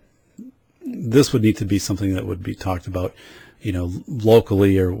this would need to be something that would be talked about,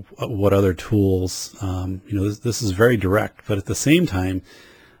 locally, or what other tools. This is very direct, but at the same time,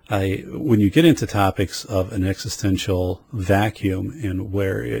 when you get into topics of an existential vacuum and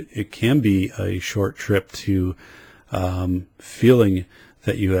where it can be a short trip to feeling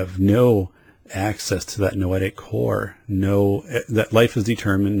that you have no access to that noetic core, that life is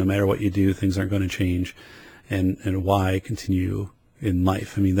determined, no matter what you do, things aren't going to change, and why continue in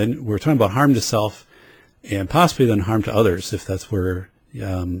life. I mean, then we're talking about harm to self and possibly then harm to others, if that's where,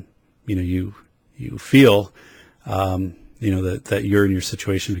 you feel, that you're in your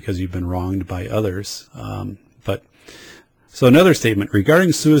situation because you've been wronged by others. So another statement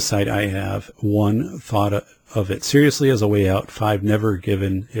regarding suicide, I have 1, thought of it seriously as a way out. 5, never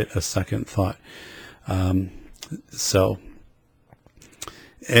given it a second thought. And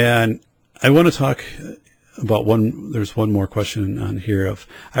I want to talk about there's one more question on here of,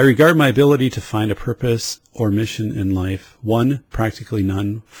 I regard my ability to find a purpose or mission in life. 1, practically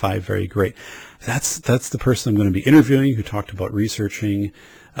none. 5, very great. That's the person I'm going to be interviewing, who talked about researching,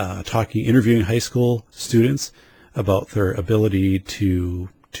 interviewing high school students about their ability to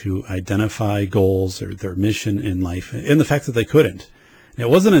identify goals or their mission in life, and the fact that they couldn't. And it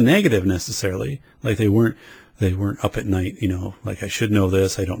wasn't a negative necessarily, like they weren't up at night, like I should know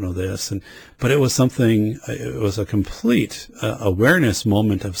this, I don't know this, but it was something. It was a complete awareness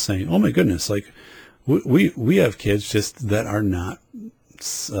moment of saying, oh my goodness, like we have kids just that are not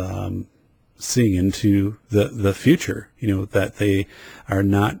seeing into the future, that they are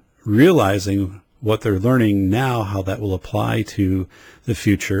not realizing what they're learning now, how that will apply to the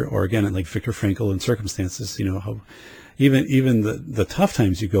future, or again, like Viktor Frankl, in circumstances, how even the tough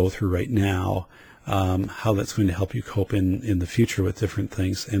times you go through right now, how that's going to help you cope in the future with different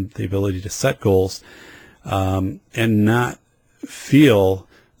things, and the ability to set goals, and not feel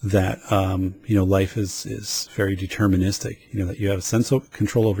that, life is very deterministic, that you have a sense of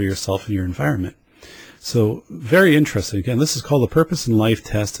control over yourself and your environment. So very interesting. Again, this is called the Purpose in Life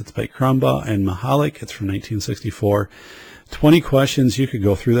Test. It's by Krumba and Mahalik. It's from 1964. 20 questions. You could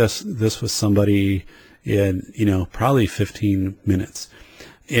go through this with somebody in, probably 15 minutes.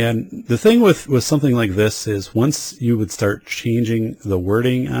 And the thing with something like this is, once you would start changing the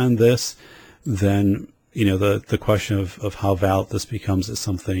wording on this, then, the question of how valid this becomes as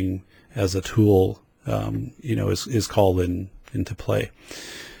something, as a tool, is called into play.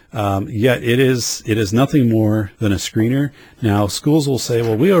 Yet it is nothing more than a screener. Now, schools will say,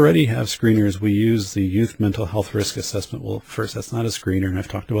 well, we already have screeners. We use the Youth Mental Health Risk Assessment. Well, first, that's not a screener, and I've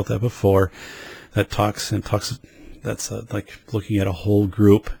talked about that before. That's like looking at a whole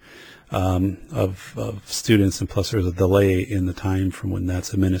group of students, and plus there's a delay in the time from when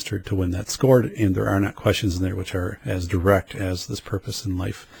that's administered to when that's scored, and there are not questions in there which are as direct as this Purpose in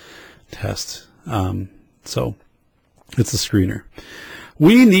Life test. So it's a screener.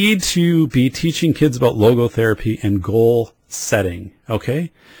 We need to be teaching kids about logotherapy and goal setting.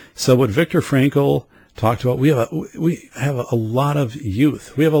 Okay, so what Viktor Frankl talked about, we have a lot of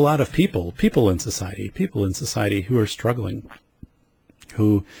youth. We have a lot of people in society who are struggling,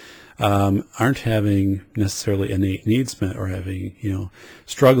 who aren't having necessarily innate needs met, or having,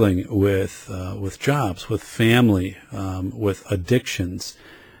 struggling with jobs, with family, with addictions,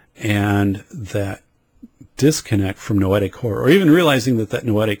 and that disconnect from noetic core, or even realizing that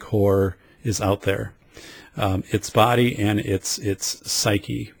noetic core is out there. Its body and its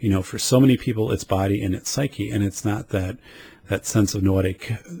psyche. For so many people, it's body and its psyche, and it's not that sense of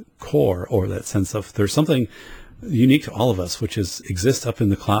noetic core, or that sense of there's something unique to all of us, which exists up in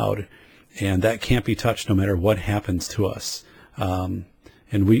the cloud, And that can't be touched no matter what happens to us. And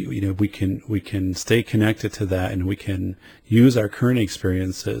we can stay connected to that, and we can use our current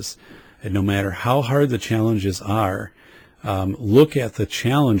experiences, and no matter how hard the challenges are, look at the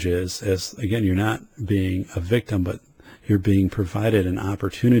challenges as, again, you're not being a victim, but you're being provided an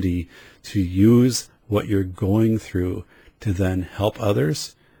opportunity to use what you're going through to then help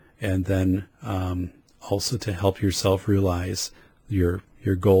others, and then also to help yourself realize your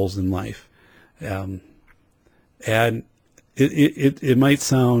goals in life. And it might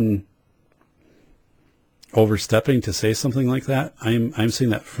sound overstepping to say something like that. I'm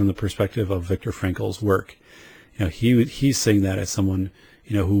seeing that from the perspective of Viktor Frankl's work. He's saying that as someone,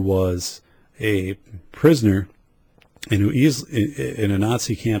 who was a prisoner and who easily, in a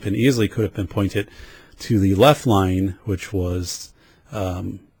Nazi camp, and easily could have been pointed to the left line, which was,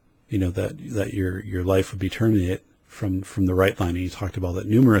 that your life would be terminated from the right line. And he talked about that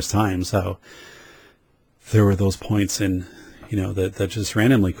numerous times, how there were those points in, that just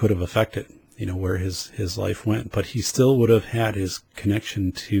randomly could have affected, where his life went. But he still would have had his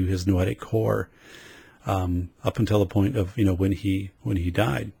connection to his noetic core up until the point of, when he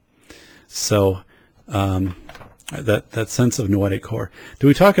died. So that sense of noetic core. Do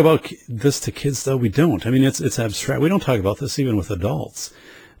we talk about this to kids, though? We don't. I mean, it's abstract. We don't talk about this even with adults.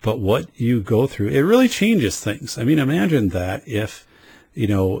 But what you go through, it really changes things. I mean, imagine that if,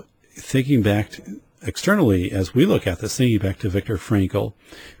 thinking back externally, as we look at this, thinking back to Viktor Frankl,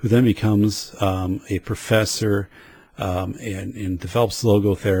 who then becomes a professor and develops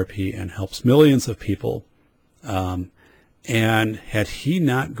logotherapy and helps millions of people. And had he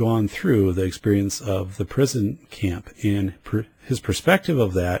not gone through the experience of the prison camp, and his perspective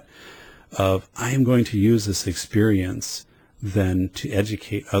of that, of I am going to use this experience then to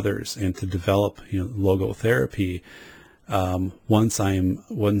educate others and to develop, logotherapy. Once I'm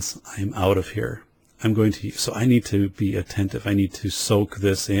out of here, so I need to be attentive. I need to soak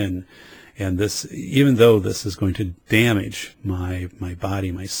this in. And this, even though this is going to damage my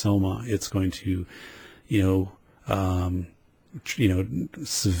body, my soma, it's going to,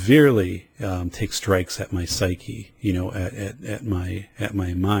 severely take strikes at my psyche, at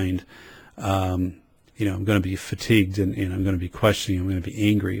my mind. I'm going to be fatigued, and I'm going to be questioning. I'm going to be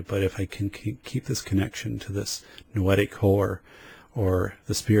angry. But if I can keep this connection to this noetic core or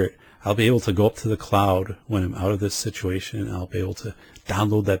the spirit, I'll be able to go up to the cloud when I'm out of this situation, and I'll be able to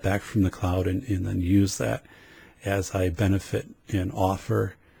download that back from the cloud and then use that as I benefit and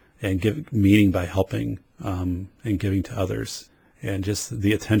offer and give meaning by helping and giving to others, and just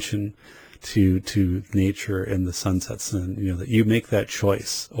the attention to nature and the sunsets, and that you make that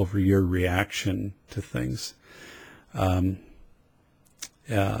choice over your reaction to things. But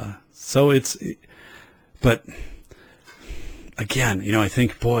again, I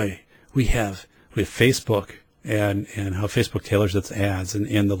think, boy, we have Facebook and how Facebook tailors its ads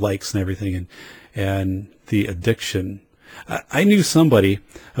and the likes and everything, and the addiction. I knew somebody,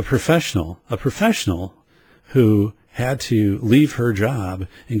 a professional who had to leave her job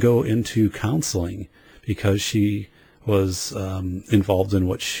and go into counseling because she was involved in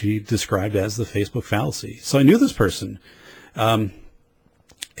what she described as the Facebook fallacy. So I knew this person, and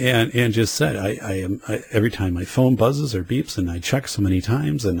just said, I every time my phone buzzes or beeps, and I check so many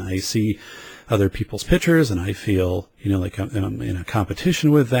times, and I see other people's pictures, and I feel like I'm in a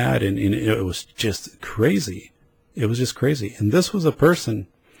competition with that, and it was just crazy. It was just crazy. And this was a person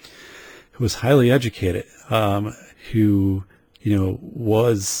who was highly educated, who,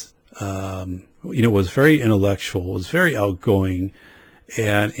 was very intellectual, was very outgoing,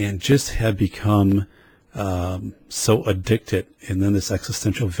 and just had become so addicted. And then this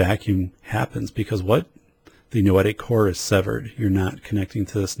existential vacuum happens because the noetic core is severed. You're not connecting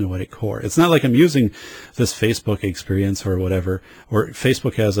to this noetic core. It's not like I'm using this Facebook experience or whatever, or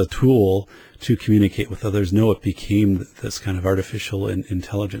Facebook as a tool to communicate with others. No, it became this kind of artificial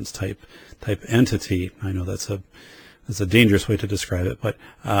intelligence type entity. I know that's a dangerous way to describe it, but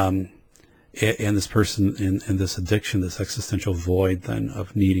and this person in this addiction, this existential void then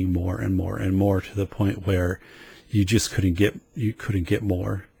of needing more and more and more, to the point where you just couldn't get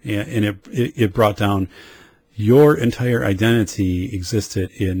more, and it brought down your entire identity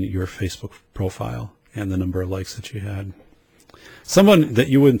existed in your Facebook profile and the number of likes that you had. Someone that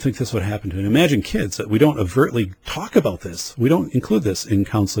you wouldn't think this would happen to. And imagine kids, that we don't overtly talk about this. We don't include this in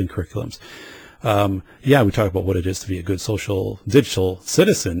counseling curriculums. We talk about what it is to be a good social digital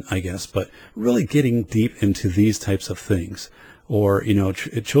citizen, I guess, but really getting deep into these types of things. Or,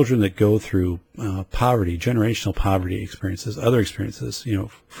 children that go through poverty, generational poverty experiences, other experiences,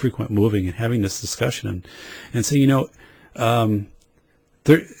 frequent moving, and having this discussion and say,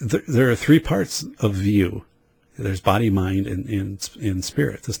 there are three parts of you. There's body, mind, and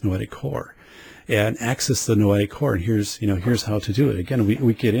spirit, this noetic core. And access the noetic core. And here's how to do it. Again,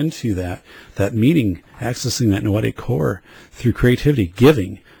 we get into that meeting, accessing that noetic core through creativity,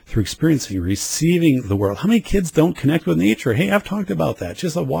 giving, through experiencing, receiving the world. How many kids don't connect with nature? Hey, I've talked about that.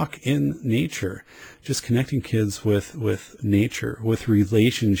 Just a walk in nature, just connecting kids with nature, with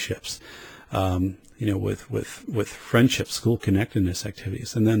relationships, with friendships, school connectedness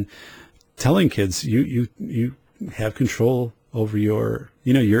activities, and then telling kids you have control over your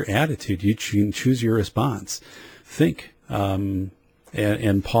attitude. You choose your response. Think, and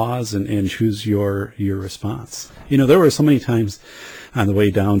pause and choose your response. There were so many times on the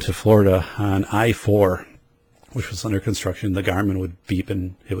way down to Florida on I-4, which was under construction, the Garmin would beep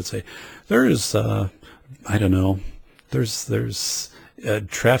and it would say, there's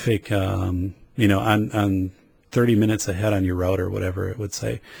traffic, on 30 minutes ahead on your route or whatever it would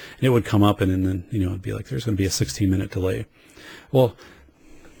say. And it would come up and then, it'd be like, there's going to be a 16-minute delay. Well,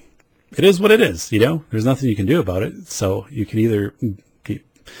 it is what it is, there's nothing you can do about it. So you can either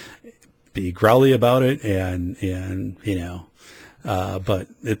be growly about it but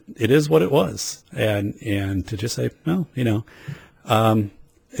it is what it was. And to just say, well,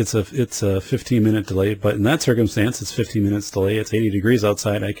 it's a 15-minute delay, but in that circumstance, it's 15 minutes delay. It's 80 degrees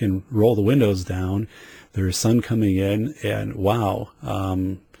outside. I can roll the windows down. There's sun coming in, and wow.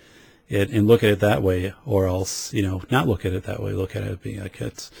 And look at it that way, or else, not look at it that way. Look at it being like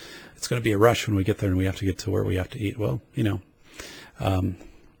it's going to be a rush when we get there and we have to get to where we have to eat. Well,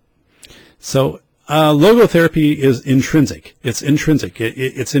 logotherapy is intrinsic. It's intrinsic.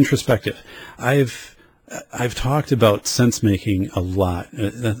 It's introspective. I've talked about sense making a lot.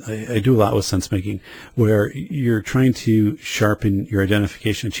 I do a lot with sense making, where you're trying to sharpen your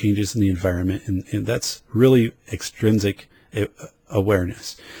identification of changes in the environment, and that's really extrinsic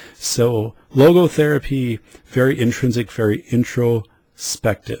awareness. So logotherapy, very intrinsic, very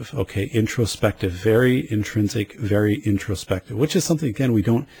introspective. Okay, introspective, very intrinsic, very introspective, which is something, again, we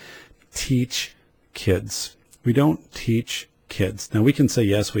don't teach kids. We don't teach kids. Now, we can say,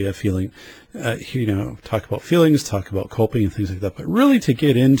 yes, we have feeling, talk about feelings, talk about coping and things like that, but really to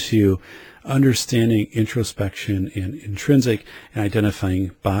get into understanding introspection and intrinsic and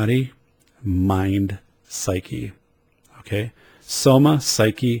identifying body, mind, psyche. Okay? Soma,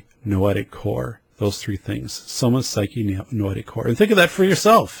 psyche, noetic core. Those three things. Soma, psyche, noetic core. And think of that for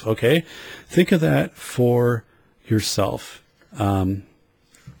yourself. Okay? Think of that for yourself.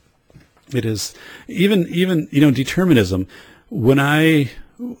 It is even determinism. When I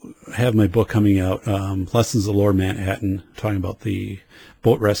have my book coming out, Lessons of Lower Manhattan, talking about the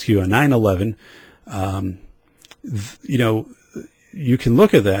boat rescue on 9/11, you can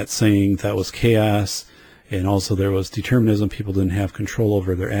look at that saying that was chaos, and also there was determinism. People didn't have control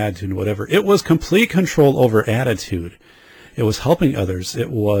over their attitude and whatever. It was complete control over attitude. It was helping others. It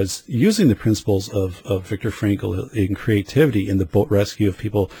was using the principles of Viktor Frankl in creativity in the boat rescue, of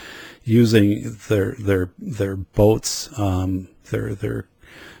people using their boats,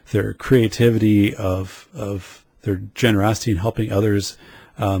 their creativity, of their generosity in helping others,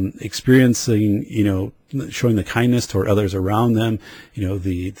 experiencing, showing the kindness toward others around them.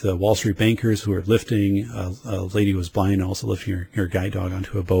 The Wall Street bankers who were lifting a lady who was blind, also lifting her guide dog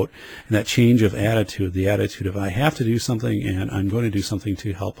onto a boat. And that change of attitude, the attitude of, I have to do something and I'm going to do something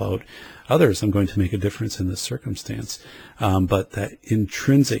to help out others. I'm going to make a difference in this circumstance. But that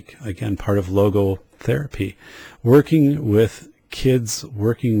intrinsic, again, part of logotherapy, working with kids,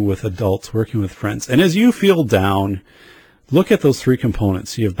 working with adults, working with friends. And as you feel down, look at those three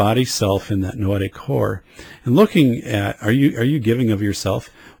components. You have body, self, and that noetic core. And looking at, are you giving of yourself?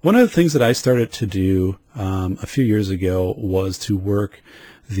 One of the things that I started to do a few years ago was to work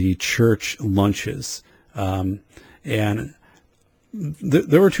the church lunches. And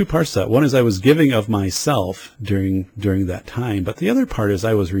there were two parts to that. One is I was giving of myself during that time, but the other part is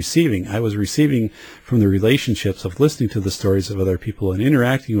I was receiving. I was receiving from the relationships of listening to the stories of other people and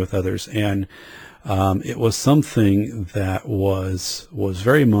interacting with others. And it was something that was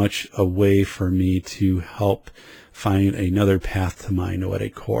very much a way for me to help find another path to my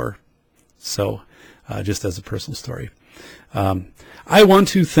noetic core. So, just as a personal story. I want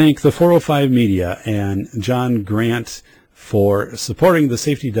to thank the 405 Media and John Grant for supporting the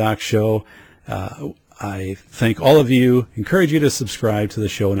Safety Doc Show. I thank all of you, encourage you to subscribe to the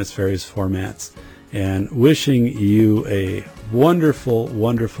show in its various formats, and wishing you a wonderful,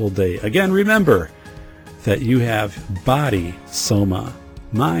 wonderful day. Again, remember that you have body, soma,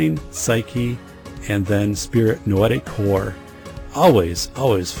 mind, psyche, and then spirit, noetic core. Always,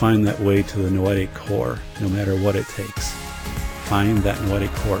 always find that way to the noetic core, no matter what it takes. find that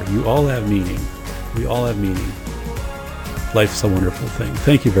noetic core. You all have meaning. We all have meaning. Life's a wonderful thing.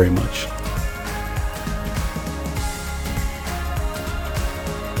 Thank you very much.